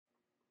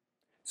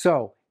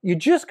So, you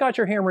just got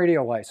your ham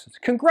radio license.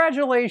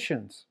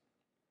 Congratulations!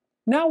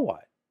 Now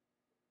what?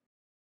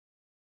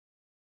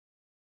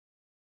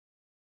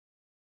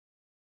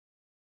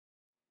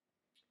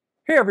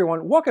 Hey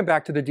everyone, welcome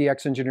back to the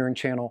DX Engineering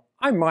channel.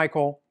 I'm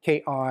Michael,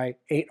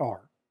 KI8R.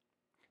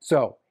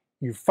 So,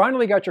 you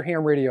finally got your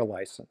ham radio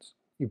license.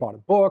 You bought a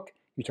book,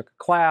 you took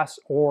a class,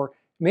 or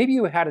maybe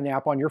you had an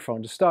app on your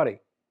phone to study.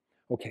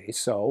 Okay,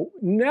 so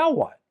now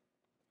what?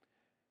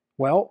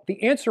 Well,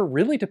 the answer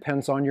really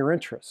depends on your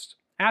interest.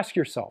 Ask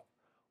yourself,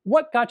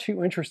 what got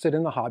you interested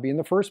in the hobby in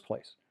the first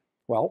place?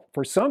 Well,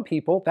 for some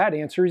people, that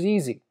answer is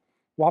easy,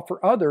 while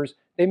for others,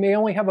 they may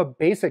only have a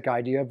basic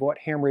idea of what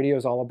ham radio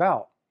is all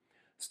about.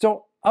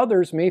 Still,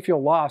 others may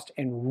feel lost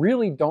and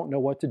really don't know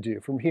what to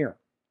do from here.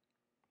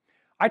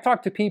 I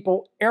talk to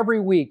people every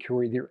week who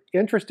are either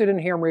interested in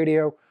ham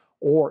radio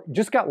or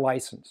just got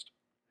licensed.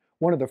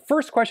 One of the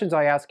first questions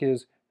I ask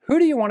is, who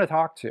do you want to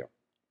talk to?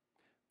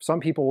 Some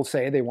people will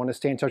say they want to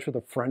stay in touch with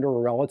a friend or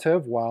a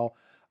relative, while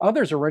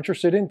others are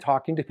interested in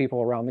talking to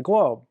people around the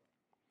globe.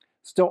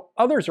 Still,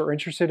 others are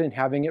interested in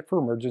having it for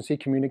emergency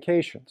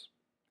communications.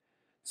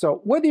 So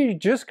whether you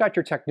just got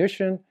your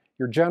technician,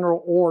 your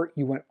general, or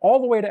you went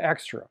all the way to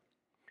extra,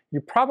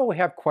 you probably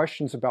have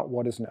questions about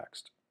what is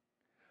next.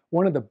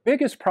 One of the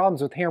biggest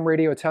problems with ham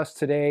radio tests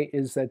today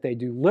is that they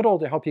do little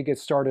to help you get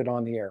started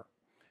on the air.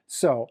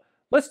 So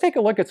let's take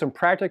a look at some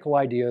practical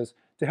ideas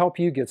to help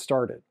you get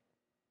started.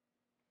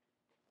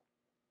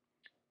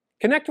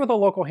 Connect with a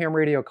local ham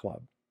radio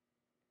club.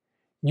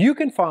 You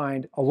can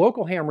find a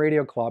local ham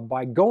radio club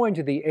by going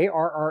to the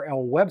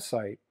ARRL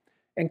website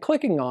and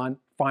clicking on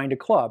Find a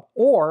Club,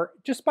 or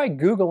just by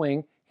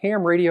Googling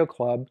Ham Radio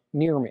Club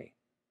near me.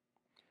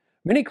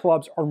 Many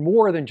clubs are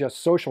more than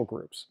just social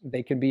groups.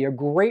 They can be a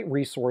great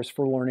resource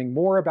for learning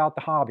more about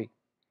the hobby.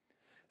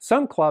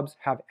 Some clubs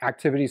have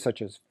activities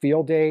such as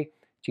field day,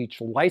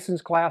 teach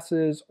license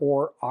classes,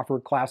 or offer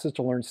classes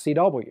to learn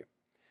CW.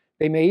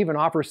 They may even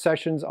offer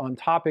sessions on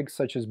topics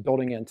such as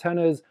building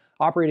antennas,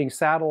 operating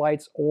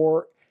satellites,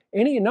 or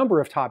any number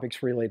of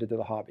topics related to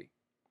the hobby.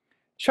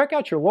 Check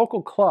out your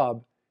local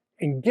club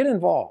and get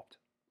involved.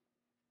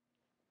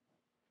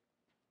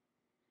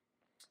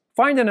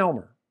 Find an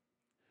Elmer.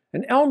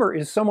 An Elmer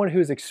is someone who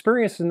is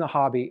experienced in the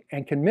hobby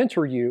and can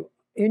mentor you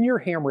in your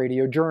ham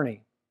radio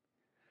journey.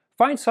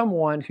 Find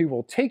someone who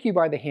will take you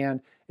by the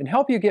hand and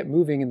help you get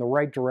moving in the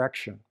right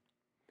direction.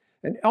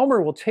 An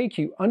Elmer will take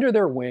you under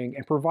their wing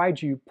and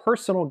provide you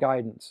personal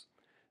guidance.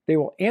 They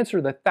will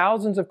answer the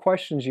thousands of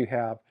questions you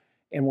have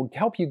and will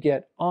help you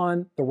get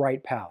on the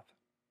right path.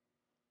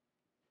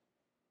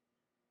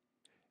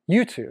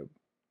 YouTube.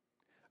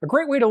 A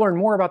great way to learn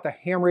more about the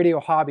ham radio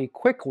hobby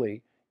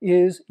quickly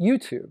is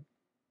YouTube.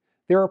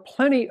 There are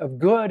plenty of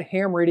good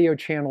ham radio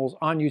channels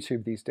on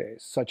YouTube these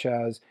days, such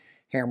as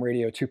Ham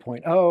Radio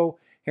 2.0,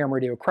 Ham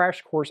Radio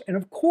Crash Course, and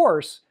of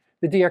course,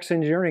 the DX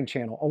Engineering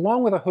channel,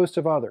 along with a host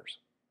of others.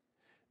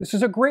 This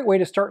is a great way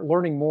to start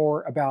learning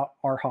more about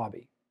our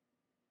hobby.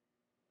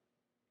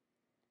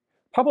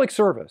 Public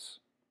service.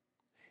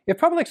 If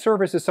public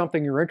service is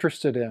something you're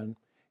interested in,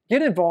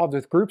 get involved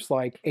with groups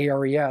like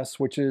ARRS,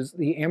 which is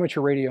the Amateur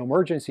Radio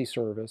Emergency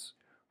Service,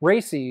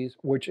 RACES,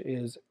 which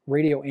is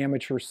Radio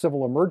Amateur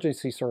Civil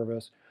Emergency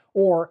Service,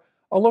 or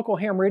a local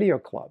ham radio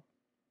club.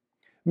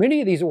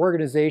 Many of these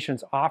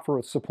organizations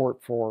offer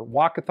support for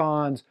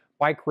walkathons,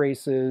 bike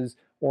races,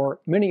 or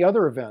many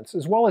other events,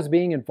 as well as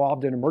being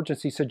involved in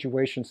emergency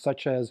situations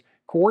such as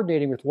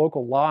coordinating with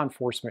local law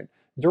enforcement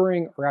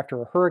during or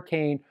after a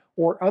hurricane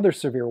or other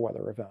severe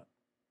weather event.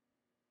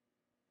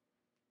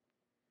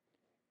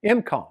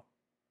 EMCOMM.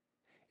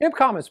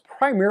 EMCOMM is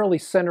primarily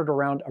centered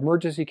around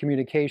emergency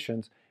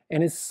communications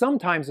and is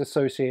sometimes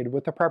associated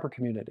with the prepper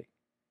community.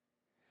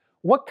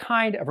 What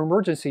kind of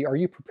emergency are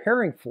you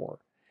preparing for,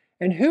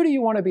 and who do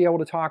you want to be able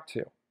to talk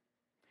to?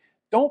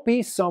 Don't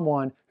be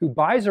someone who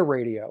buys a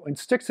radio and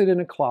sticks it in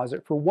a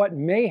closet for what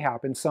may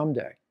happen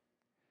someday.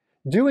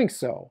 Doing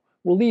so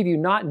will leave you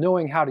not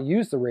knowing how to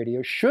use the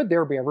radio should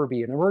there ever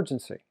be an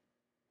emergency.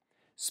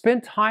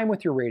 Spend time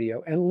with your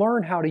radio and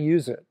learn how to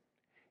use it.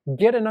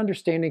 Get an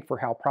understanding for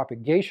how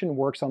propagation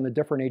works on the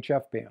different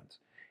HF bands,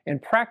 and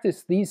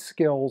practice these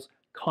skills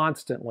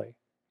constantly.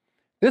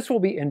 This will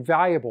be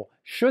invaluable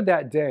should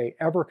that day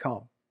ever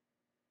come.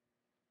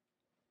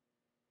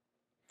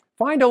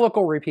 Find a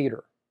local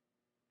repeater.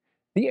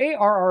 The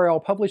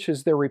ARRL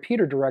publishes their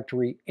repeater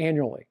directory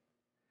annually.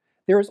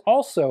 There is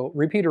also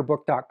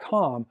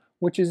repeaterbook.com,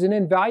 which is an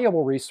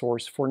invaluable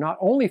resource for not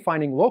only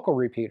finding local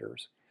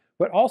repeaters,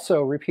 but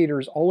also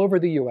repeaters all over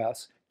the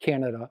US,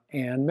 Canada,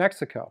 and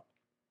Mexico.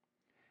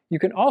 You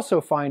can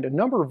also find a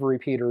number of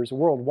repeaters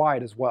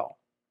worldwide as well.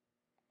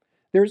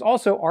 There's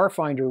also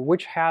RFinder,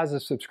 which has a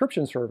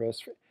subscription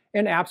service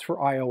and apps for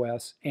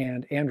iOS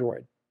and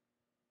Android.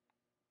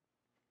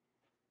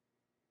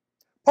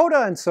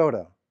 POTA and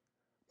SOTA.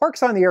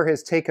 Parks on the Air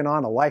has taken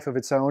on a life of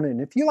its own, and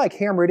if you like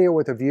ham radio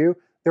with a view,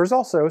 there's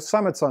also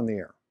Summits on the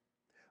Air.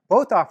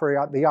 Both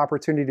offer the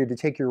opportunity to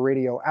take your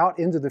radio out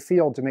into the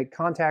field to make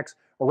contacts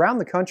around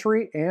the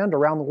country and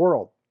around the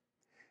world.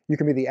 You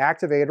can be the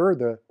activator,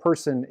 the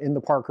person in the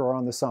park or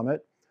on the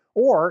summit,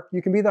 or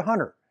you can be the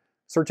hunter,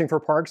 searching for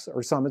parks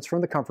or summits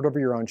from the comfort of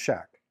your own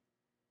shack.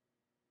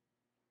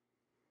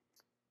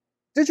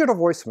 Digital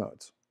voice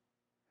modes.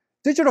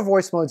 Digital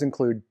voice modes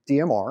include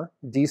DMR,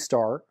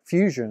 D-Star,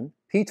 Fusion,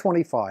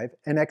 P25,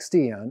 and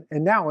XDN,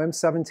 and now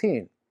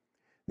M17.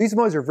 These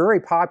modes are very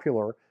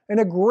popular and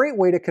a great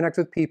way to connect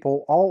with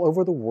people all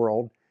over the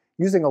world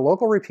using a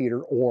local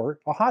repeater or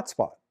a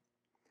hotspot.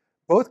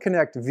 Both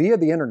connect via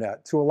the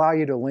internet to allow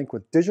you to link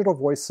with digital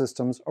voice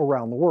systems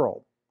around the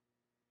world.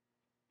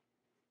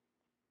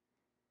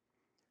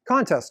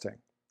 Contesting.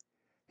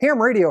 Ham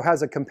radio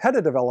has a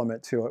competitive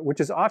element to it, which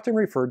is often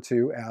referred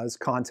to as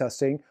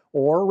contesting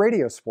or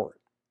radio sport.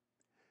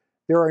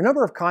 There are a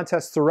number of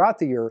contests throughout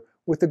the year,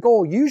 with the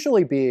goal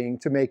usually being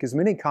to make as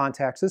many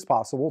contacts as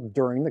possible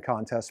during the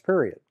contest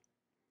period.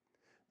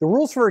 The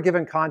rules for a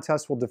given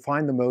contest will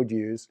define the mode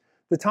used,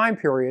 the time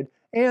period,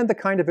 and the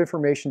kind of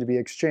information to be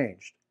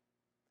exchanged.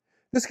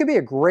 This can be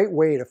a great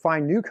way to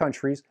find new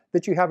countries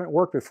that you haven't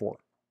worked before.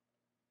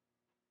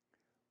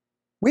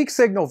 Weak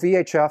signal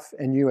VHF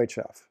and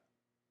UHF.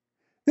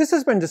 This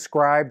has been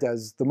described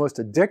as the most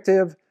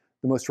addictive,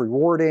 the most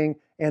rewarding,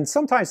 and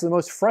sometimes the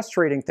most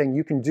frustrating thing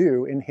you can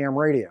do in ham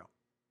radio.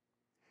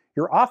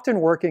 You're often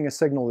working a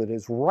signal that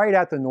is right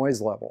at the noise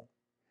level.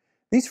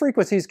 These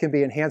frequencies can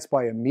be enhanced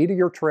by a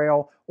meteor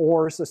trail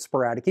or a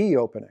sporadic E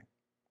opening.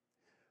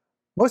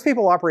 Most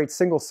people operate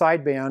single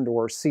sideband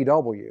or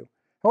CW.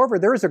 However,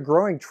 there is a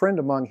growing trend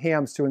among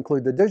hams to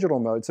include the digital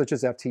modes such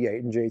as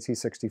FT8 and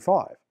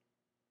JT65.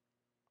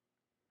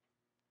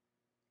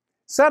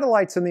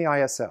 Satellites in the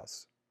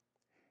ISS.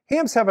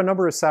 Hams have a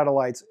number of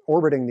satellites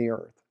orbiting the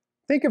Earth.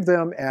 Think of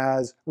them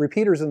as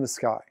repeaters in the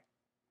sky.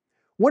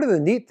 One of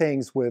the neat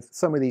things with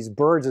some of these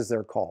birds, as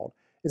they're called,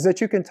 is that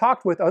you can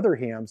talk with other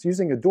hams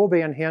using a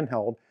dual-band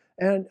handheld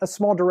and a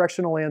small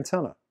directional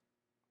antenna.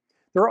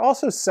 There are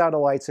also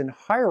satellites in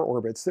higher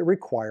orbits that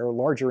require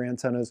larger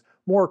antennas,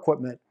 more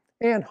equipment,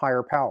 and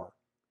higher power.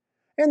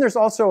 And there's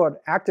also an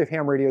active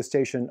ham radio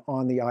station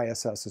on the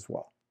ISS as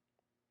well.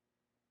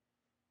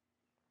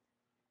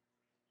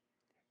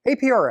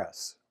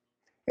 APRS.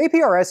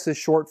 APRS is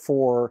short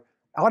for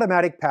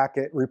Automatic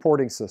Packet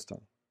Reporting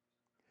System.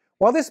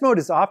 While this mode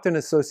is often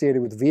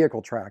associated with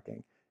vehicle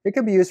tracking, it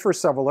can be used for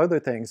several other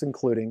things,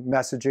 including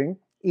messaging,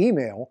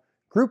 email,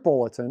 group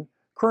bulletin,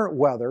 current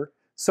weather,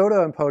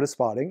 SOTA and POTA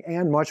spotting,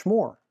 and much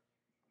more.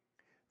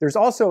 There's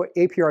also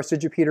APRS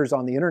digipeaters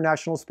on the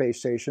International Space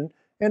Station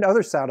and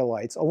other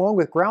satellites, along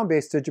with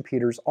ground-based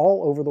digipeaters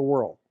all over the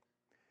world.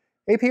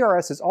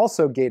 APRS is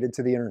also gated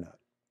to the internet.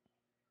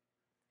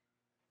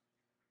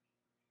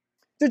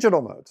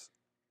 Digital modes.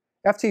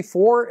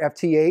 FT4,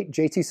 FT8,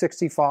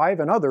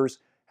 JT65, and others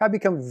have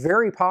become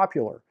very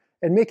popular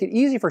and make it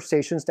easy for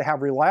stations to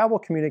have reliable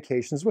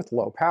communications with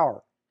low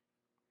power.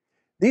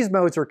 These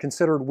modes are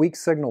considered weak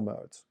signal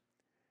modes.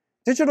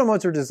 Digital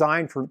modes are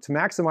designed to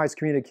maximize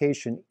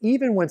communication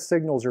even when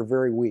signals are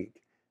very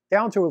weak,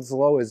 down to as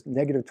low as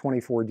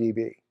 -24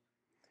 dB.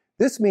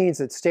 This means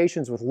that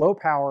stations with low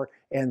power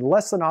and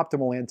less than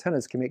optimal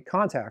antennas can make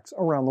contacts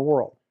around the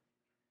world.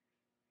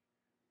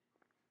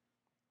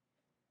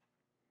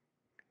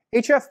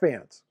 HF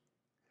bands.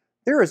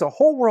 There is a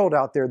whole world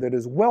out there that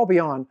is well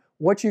beyond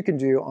what you can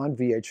do on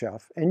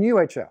VHF and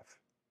UHF.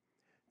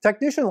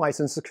 Technician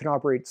licenses can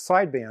operate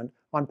sideband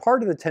on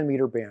part of the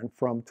 10-meter band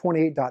from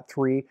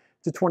 28.3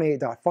 to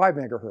 28.5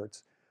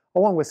 MHz,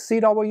 along with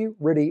CW,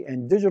 RTTY,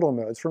 and digital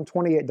modes from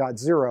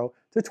 28.0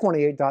 to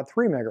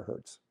 28.3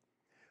 MHz.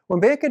 When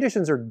band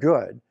conditions are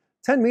good,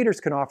 10 meters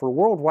can offer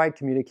worldwide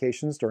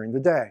communications during the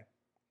day.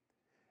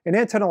 An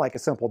antenna like a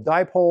simple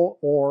dipole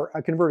or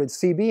a converted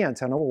CB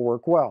antenna will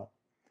work well.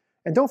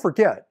 And don't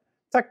forget,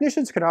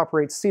 technicians can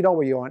operate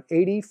CW on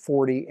 80,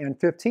 40, and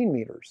 15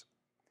 meters.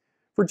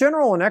 For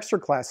general and extra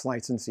class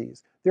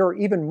licensees, there are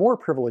even more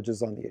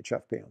privileges on the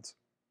HF bands.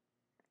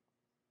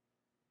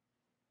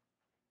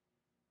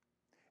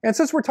 And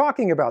since we're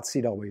talking about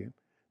CW,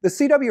 the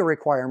CW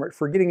requirement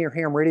for getting your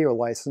ham radio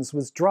license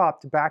was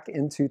dropped back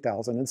in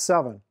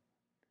 2007.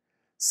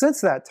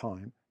 Since that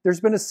time, there's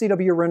been a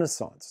CW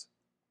renaissance.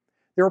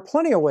 There are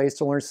plenty of ways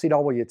to learn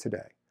CW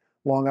today.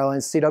 Long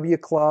Island CW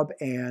Club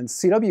and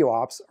CW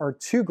Ops are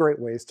two great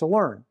ways to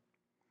learn.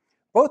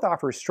 Both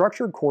offer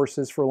structured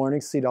courses for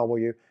learning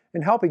CW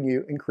and helping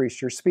you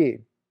increase your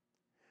speed.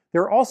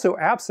 There are also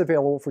apps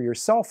available for your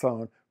cell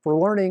phone for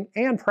learning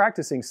and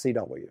practicing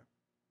CW.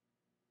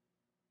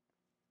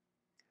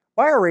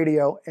 Buy a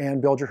radio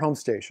and build your home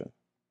station.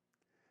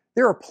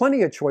 There are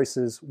plenty of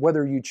choices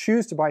whether you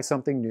choose to buy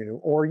something new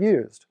or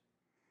used.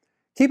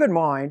 Keep in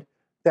mind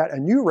that a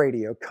new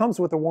radio comes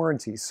with a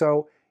warranty,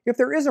 so if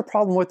there is a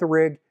problem with the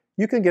rig,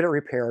 you can get it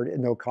repaired at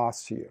no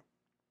cost to you.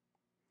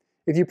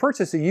 If you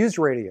purchase a used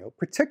radio,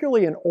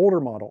 particularly an older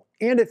model,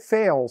 and it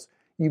fails,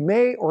 you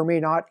may or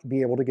may not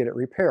be able to get it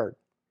repaired.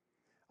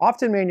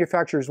 Often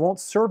manufacturers won't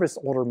service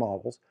older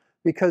models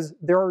because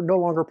there are no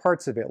longer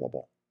parts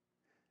available.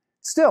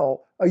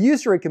 Still, a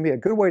used rig can be a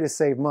good way to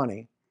save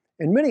money,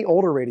 and many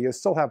older radios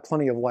still have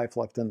plenty of life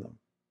left in them.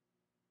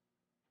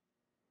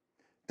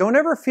 Don't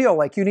ever feel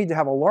like you need to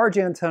have a large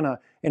antenna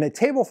and a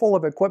table full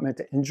of equipment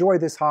to enjoy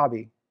this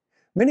hobby.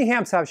 Many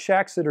hams have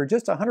shacks that are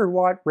just a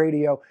 100-watt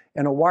radio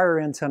and a wire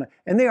antenna,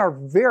 and they are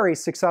very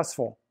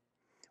successful,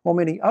 while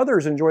many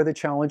others enjoy the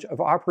challenge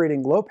of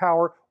operating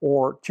low-power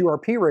or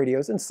QRP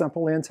radios and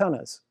simple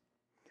antennas.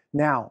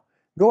 Now,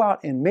 go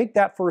out and make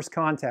that first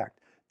contact.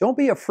 Don't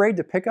be afraid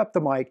to pick up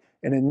the mic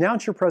and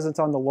announce your presence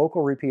on the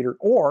local repeater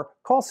or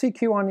call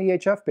CQ on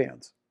EHF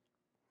bands.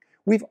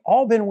 We've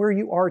all been where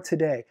you are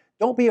today.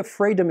 Don't be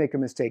afraid to make a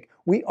mistake.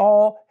 We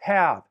all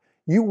have.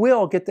 You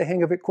will get the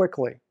hang of it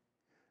quickly.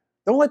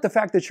 Don't let the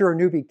fact that you're a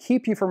newbie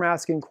keep you from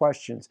asking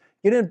questions.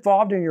 Get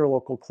involved in your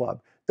local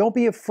club. Don't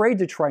be afraid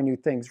to try new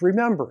things.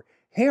 Remember,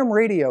 ham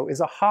radio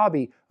is a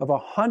hobby of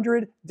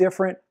 100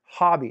 different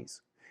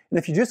hobbies. And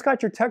if you just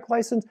got your tech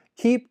license,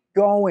 keep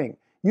going.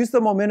 Use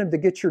the momentum to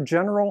get your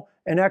general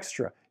and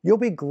extra. You'll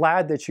be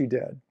glad that you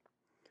did.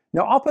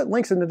 Now, I'll put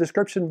links in the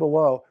description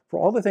below for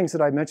all the things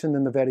that I mentioned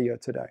in the video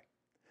today.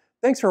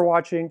 Thanks for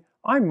watching.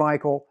 I'm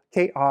Michael,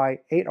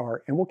 KI8R,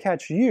 and we'll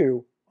catch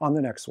you on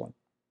the next one.